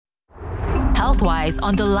Healthwise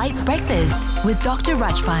on the LITE Breakfast with Dr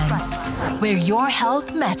Rajbans, where your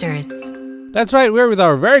health matters. That's right, we're with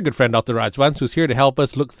our very good friend Dr Rajbans, who's here to help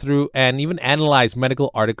us look through and even analyze medical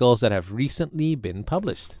articles that have recently been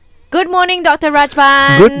published. Good morning, Dr.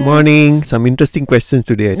 Rajbans. Good morning. Some interesting questions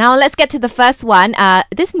today. Now, let's get to the first one.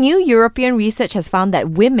 This new European research has found that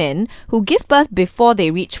women who give birth before they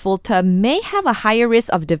reach full term may have a higher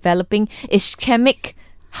risk of developing ischemic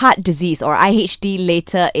heart disease or IHD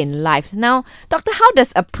later in life. Now, doctor, how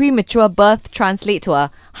does a premature birth translate to a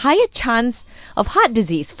higher chance of heart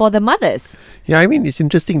disease for the mothers? Yeah, I mean, it's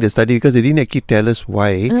interesting, the study, because they didn't actually tell us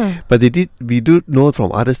why, but we do know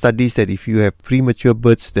from other studies that if you have premature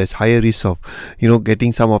births, there's higher risk of,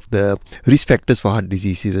 getting some of the risk factors for heart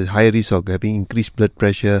disease. There's higher risk of having increased blood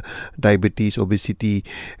pressure, diabetes, obesity,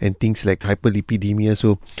 and things like hyperlipidemia.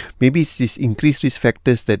 So maybe it's these increased risk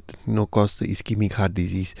factors that, cause the ischemic heart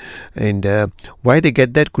disease. And why they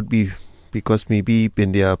get that could be because maybe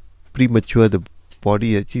when they are premature, the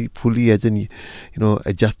body actually fully hasn't,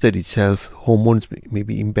 adjusted itself. Hormones may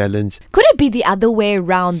be imbalanced. Could it be the other way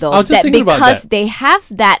around though? I was just thinking about because that. they have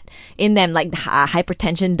that in them, like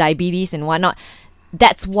hypertension, diabetes, and whatnot.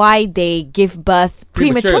 That's why they give birth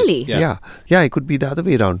prematurely. Yeah, it could be the other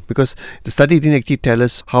way around, because the study didn't actually tell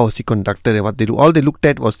us how was he conducted and what they do. All they looked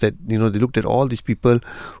at was that, they looked at all these people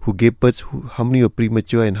who gave birth, how many were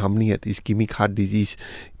premature and how many had ischemic heart disease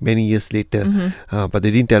many years later. But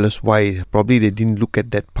they didn't tell us why. Probably they didn't look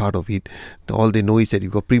at that part of it. All they know is that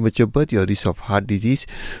you've got premature birth, you're at risk of heart disease.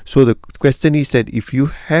 So the question is that if you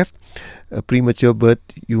have a premature birth,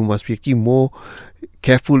 you must be actually more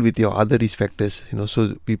careful with your other risk factors.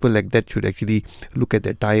 So people like that should actually look at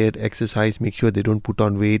their diet, exercise, make sure they don't put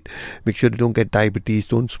on weight, make sure they don't get diabetes,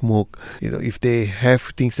 don't smoke. If they have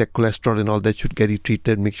things like cholesterol and all that, should get it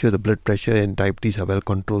treated. Make sure the blood pressure and diabetes are well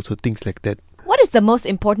controlled. So things like that. What is the most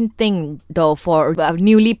important thing, though, for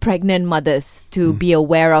newly pregnant mothers to be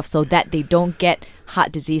aware of so that they don't get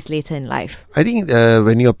heart disease later in life? I think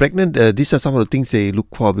when you're pregnant, these are some of the things they look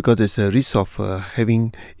for, because there's a risk of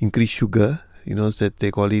having increased sugar. That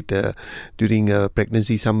they call it during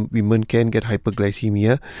pregnancy. Some women can get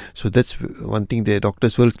hyperglycemia. So that's one thing the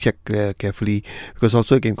doctors will check carefully, because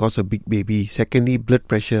also it can cause a big baby. Secondly, blood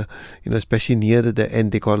pressure, especially near the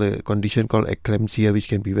end, they call a condition called eclampsia, which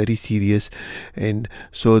can be very serious. And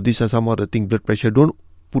so these are some of the things. Blood pressure. Don't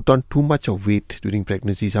put on too much of weight during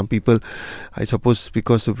pregnancy. Some people, I suppose,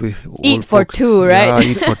 because of eat for two, right?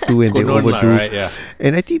 Yeah, eat for two and they overdo. Right, yeah.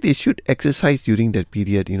 And I think they should exercise during that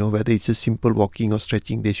period. Whether it's just simple walking or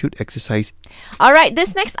stretching, they should exercise. All right,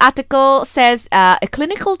 this next article says a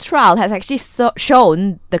clinical trial has actually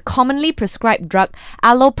shown the commonly prescribed drug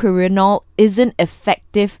allopurinol isn't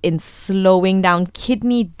effective in slowing down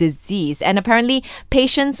kidney disease. And apparently,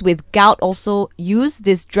 patients with gout also use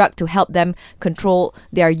this drug to help them control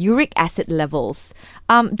their uric acid levels.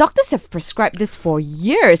 Doctors have prescribed this for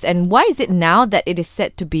years. And why is it now that it is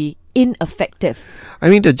said to be ineffective? I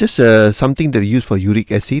mean, they're just something that you use for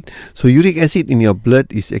uric acid. So uric acid in your blood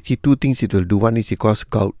is actually two things it will do. One is it causes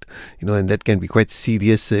gout, and that can be quite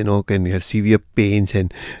serious, can have severe pains,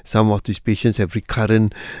 and some of these patients have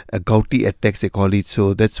recurrent gouty attacks, they call it.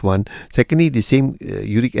 So that's one. Secondly, the same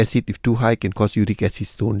uric acid, if too high, can cause uric acid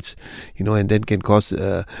stones, and then can cause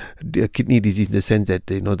kidney disease, in the sense that,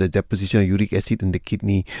 the deposition of uric acid in the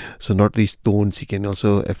kidney. So not only stones, it can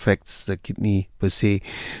also affect the kidney per se.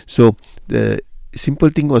 So the simple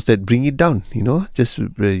thing was that bring it down, just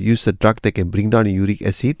use a drug that can bring down the uric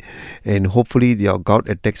acid, and hopefully your gout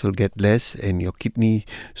attacks will get less and your kidney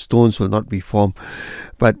stones will not be formed.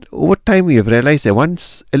 But over time we have realized that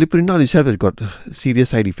once allopurinol itself has got serious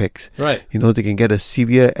side effects. Right. They can get a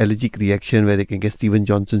severe allergic reaction where they can get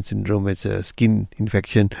Stevens-Johnson syndrome as a skin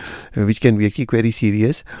infection, which can be actually very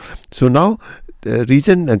serious. So now the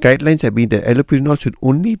reason guidelines have been that allopurinol should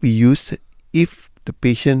only be used if the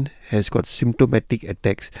patient has got symptomatic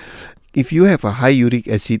attacks. If you have a high uric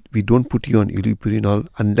acid, we don't put you on allopurinol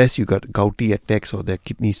unless you got gouty attacks or the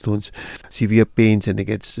kidney stones, severe pains, and they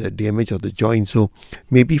get damage of the joint. So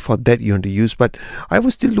maybe for that you want to use. But I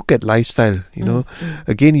would still look at lifestyle.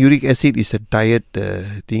 Again, uric acid is a diet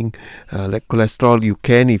thing. Like cholesterol, you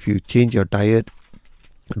can, if you change your diet,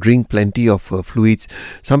 drink plenty of fluids.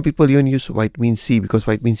 Some people even use vitamin C, because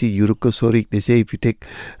vitamin C uricosuric. They say if you take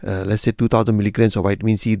let's say 2000 milligrams of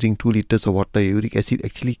vitamin C, drink 2 liters of water, uric acid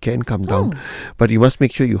actually can come down. But you must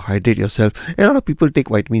make sure you hydrate yourself. And a lot of people take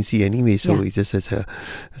vitamin C anyway, so it's just as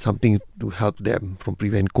something to help them from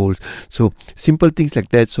prevent colds. So simple things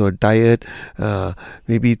like that. So diet,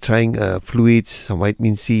 maybe trying fluids, some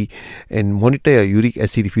vitamin C, and monitor your uric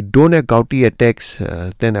acid. If you don't have gouty attacks,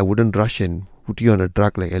 then I wouldn't rush and put you on a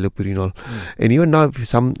drug like allopurinol. And even now,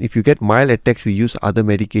 if you get mild attacks, we use other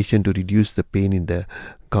medication to reduce the pain in the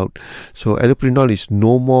gout. So allopurinol is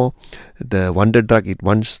no more the wonder drug it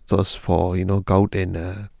once was for gout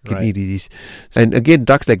and kidney disease. And again,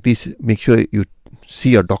 drugs like this, make sure you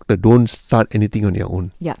see your doctor. Don't start anything on your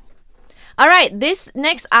own. Yeah. All right, this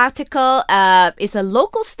next article is a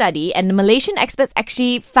local study, and the Malaysian experts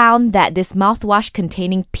actually found that this mouthwash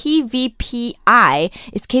containing PVPI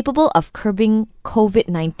is capable of curbing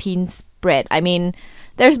COVID-19 spread. I mean,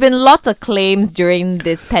 there's been lots of claims during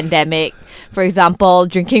this pandemic. For example,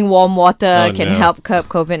 drinking warm water can help curb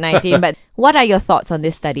COVID-19. But what are your thoughts on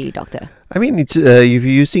this study, Doctor? I mean, it's if you're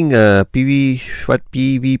using PVPI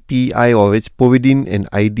or it's povidone and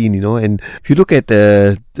iodine, and if you look at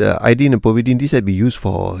the iodine and povidone, these have been used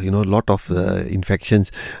for a lot of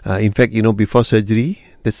infections. In fact, before surgery,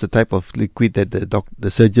 that's the type of liquid that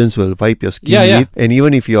the surgeons will wipe your skin with. And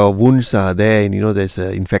even if your wounds are there and there's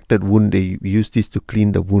an infected wound, they use this to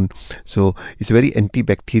clean the wound. So it's very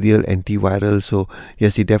antibacterial, antiviral. So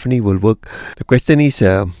yes, it definitely will work. The question is,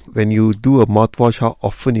 when you do a mouthwash, how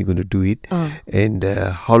often you're going to do it, and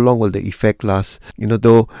how long will the effect last?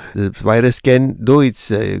 Though the virus though it's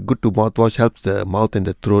good to mouthwash, helps the mouth and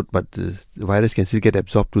the throat, but the virus can still get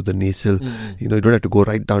absorbed to the nasal. You don't have to go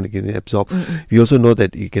right down, it can absorb. We also know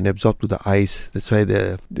that you can absorb to the eyes. That's why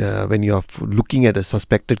when you are looking at a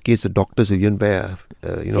suspected case, the doctors will even wear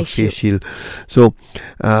a face shield. So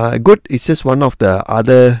good. It's just one of the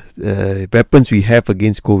other weapons we have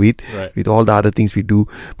against COVID, with all the other things we do.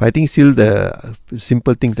 But I think still the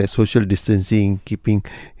simple things like social distancing, keeping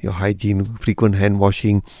your hygiene, frequent hand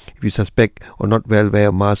washing. If you suspect or not well, wear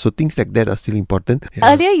a mask. So things like that are still important.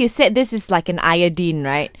 Earlier you said this is like an iodine,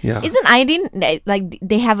 right? Yeah. Isn't iodine like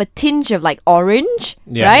they have a tinge of like orange,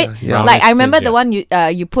 right? Yeah. Like I remember the one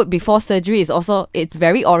you put before surgery is also, it's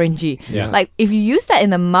very orangey. Yeah. Like if you use that in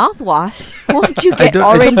the mouthwash, won't you get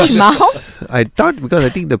orange mouth? I thought, because I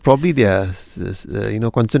think probably their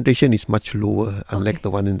concentration is much lower, unlike the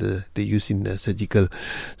one they use in surgical.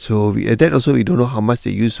 So that also we don't know how much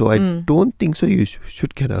they use. So I don't think so. You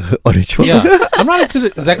should get a orange one. Yeah, I'm not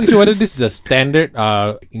exactly sure whether this is a standard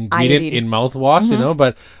ingredient in mouthwash,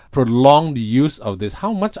 but prolonged use of this,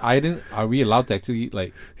 how much iodine are we allowed to actually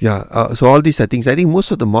like? So all these are things. I think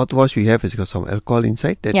most of the mouthwash we have has got some alcohol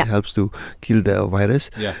inside that helps to kill the virus.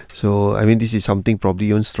 So I mean, this is something probably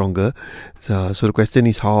even stronger. So the question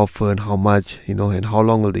is how often, how much, and how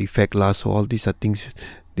long will the effect last. So all these are things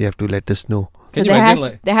they have to let us know. So there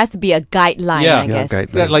has to be a guideline, I guess.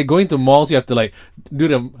 Guideline. Like going to malls, you have to like do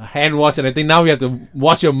the hand wash and everything. Now you have to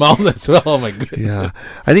wash your mouth as well. Oh my goodness. Yeah,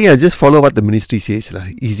 I think I'll just follow what the ministry says.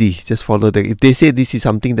 Easy, just follow that. If they say this is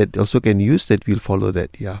something that also can use, that we'll follow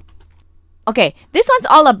that. Yeah. Okay, this one's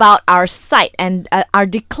all about our sight, and our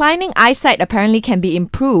declining eyesight apparently can be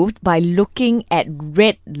improved by looking at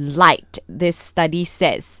red light, this study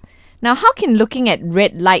says. Now, how can looking at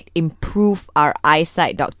red light improve our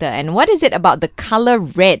eyesight, Doctor? And what is it about the color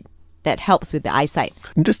red that helps with the eyesight?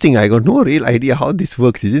 Interesting. I got no real idea how this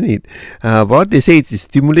works, isn't it? What they say is it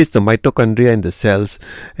stimulates the mitochondria in the cells,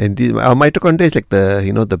 and our mitochondria is like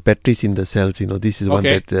the batteries in the cells. This is one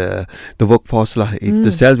that the workforce lah. If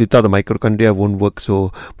the cells without the mitochondria won't work,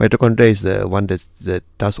 so mitochondria is the one that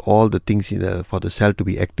does all the things for the cell to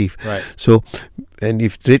be active. Right. So, and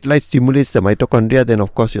if red light stimulates the mitochondria, then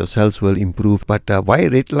of course your cells will improve. But why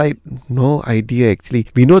red light? No idea actually.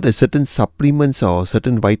 We know that certain supplements or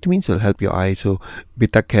certain vitamins will help your eye. So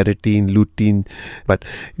beta carotene, lutein, but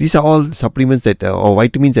these are all supplements that or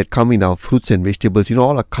vitamins that come in our fruits and vegetables.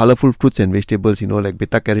 All our colorful fruits and vegetables. Like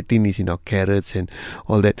beta carotene is in our carrots and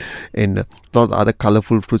all that, and a lot of other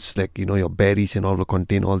colorful fruits like your berries and all will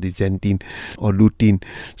contain all the xanthine or lutein.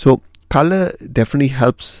 So color definitely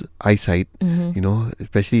helps eyesight,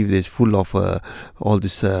 especially if it's full of all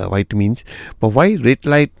these vitamins. But why red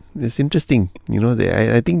light? It's interesting.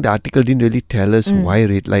 I think the article didn't really tell us why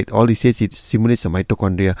red light. All it says it stimulates the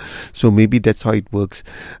mitochondria. So maybe that's how it works.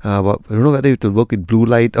 But I don't know whether it will work with blue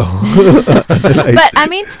light or other light. But I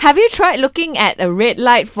mean, have you tried looking at a red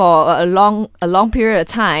light for a long period of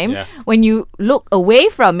time? Yeah. When you look away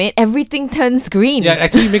from it, everything turns green. Yeah, it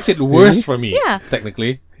actually makes it worse for me. Yeah,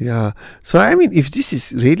 technically. Yeah. So I mean, if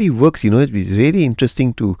this really works, it'd be really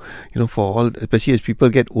interesting to, for all, especially as people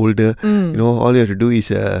get older, all you have to do is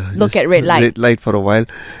look at red light for a while,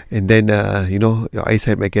 and then your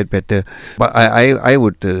eyesight might get better. But I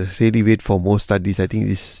would really wait for more studies. I think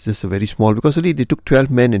it's just a very small, because only they took 12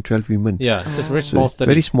 men and 12 women. Yeah, it's just very small study.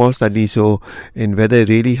 Very small study. So, and whether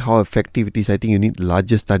really how effective it is, I think you need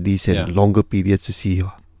larger studies and longer periods to see.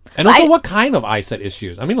 And also, what kind of eyesight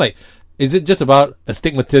issues? I mean, like, Is it just about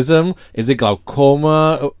astigmatism? Is it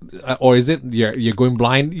glaucoma? Or is it you're going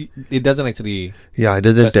blind? It doesn't actually... Yeah, it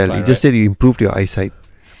doesn't tell. It just said you improved your eyesight.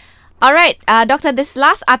 All right, Doctor, this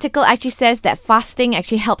last article actually says that fasting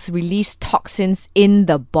actually helps release toxins in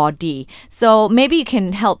the body. So maybe you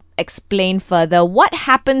can help explain further what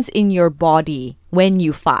happens in your body when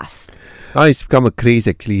you fast. Now it's become a craze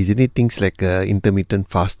actually, isn't it? Things like intermittent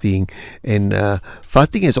fasting, and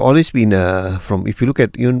fasting has always been from, if you look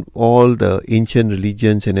at even all the ancient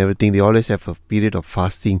religions and everything, they always have a period of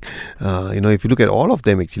fasting. If you look at all of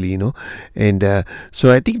them actually, and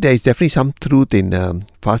so I think there is definitely some truth in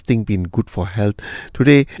fasting being good for health.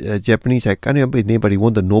 Today, Japanese, I can't remember his name, but he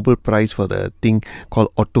won the Nobel Prize for the thing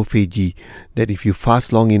called autophagy, that if you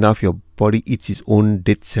fast long enough, your body eats its own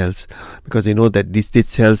dead cells, because they know that these dead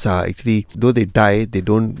cells are actually, though they die, they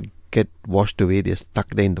don't get washed away, they're stuck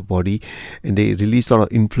there in the body, and they release a lot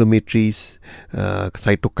of inflammatory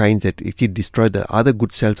cytokines that actually destroy the other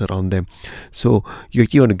good cells around them. So you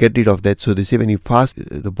actually want to get rid of that. So they say when you fast,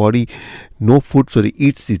 the body no food, so it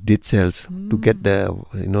eats these dead cells to get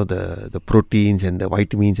the proteins and the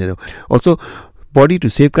vitamins, and also body, to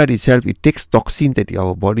safeguard itself, it takes toxins that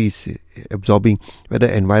our body is absorbing, whether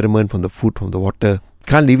environment, from the food, from the water.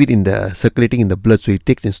 Can't leave it in the circulating in the blood, so it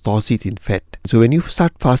takes and stores it in fat. So when you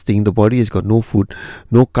start fasting, the body has got no food,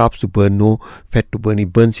 no carbs to burn, no fat to burn.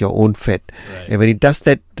 It burns your own fat, and when it does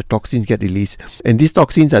that, the toxins get released, and these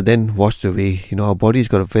toxins are then washed away. Our body has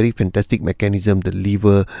got a very fantastic mechanism: the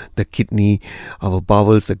liver, the kidney, our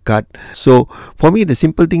bowels, the gut. So for me, the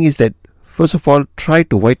simple thing is that, first of all, try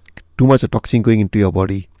to avoid too much of toxin going into your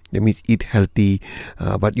body. That means eat healthy,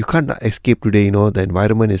 but you can't escape today. The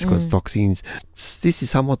environment has got toxins. This is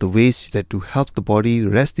some of the ways that to help the body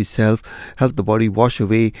rest itself, help the body wash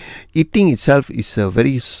away. Eating itself is a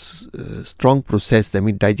very strong process. I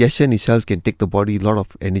mean, digestion itself can take the body a lot of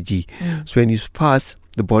energy. So when you fast,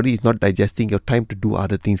 the body is not digesting, your time to do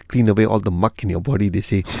other things, clean away all the muck in your body, they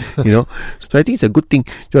say. So I think it's a good thing.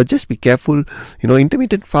 So just be careful.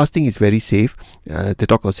 Intermittent fasting is very safe. They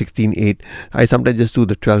talk of 16-8. I sometimes just do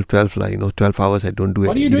the 12-12, 12 hours I don't do it.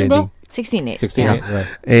 What are you doing, Bel? 16-8. 16-8, right.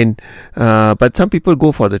 And but some people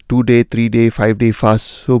go for the 2-day, 3-day, 5-day fast.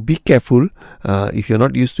 So be careful. If you're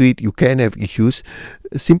not used to it, you can have issues.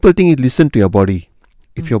 Simple thing is listen to your body.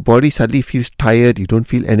 If your body suddenly feels tired, you don't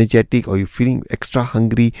feel energetic, or you're feeling extra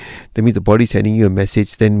hungry, that means the body is sending you a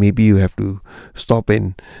message. Then maybe you have to stop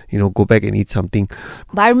and go back and eat something.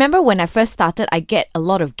 But I remember when I first started, I get a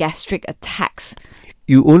lot of gastric attacks.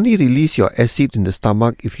 You only release your acid in the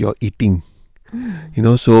stomach if you're eating.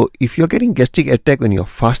 So if you're getting gastric attack when you're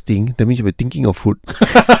fasting, that means you're thinking of food.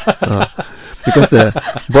 Because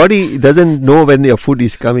the body doesn't know when your food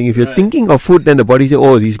is coming. If you're thinking of food, then the body says,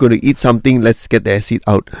 oh, he's going to eat something, let's get the acid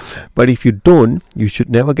out. But if you don't, you should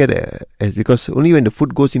never get because only when the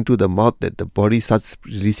food goes into the mouth that the body starts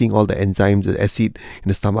releasing all the enzymes, the acid in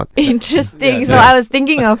the stomach. Interesting. So I was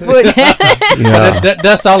thinking of food. That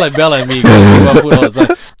does sound like Bel and me. Think about food all the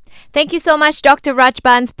time. Thank you so much, Dr.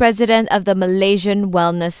 Rajbans, President of the Malaysian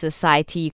Wellness Society.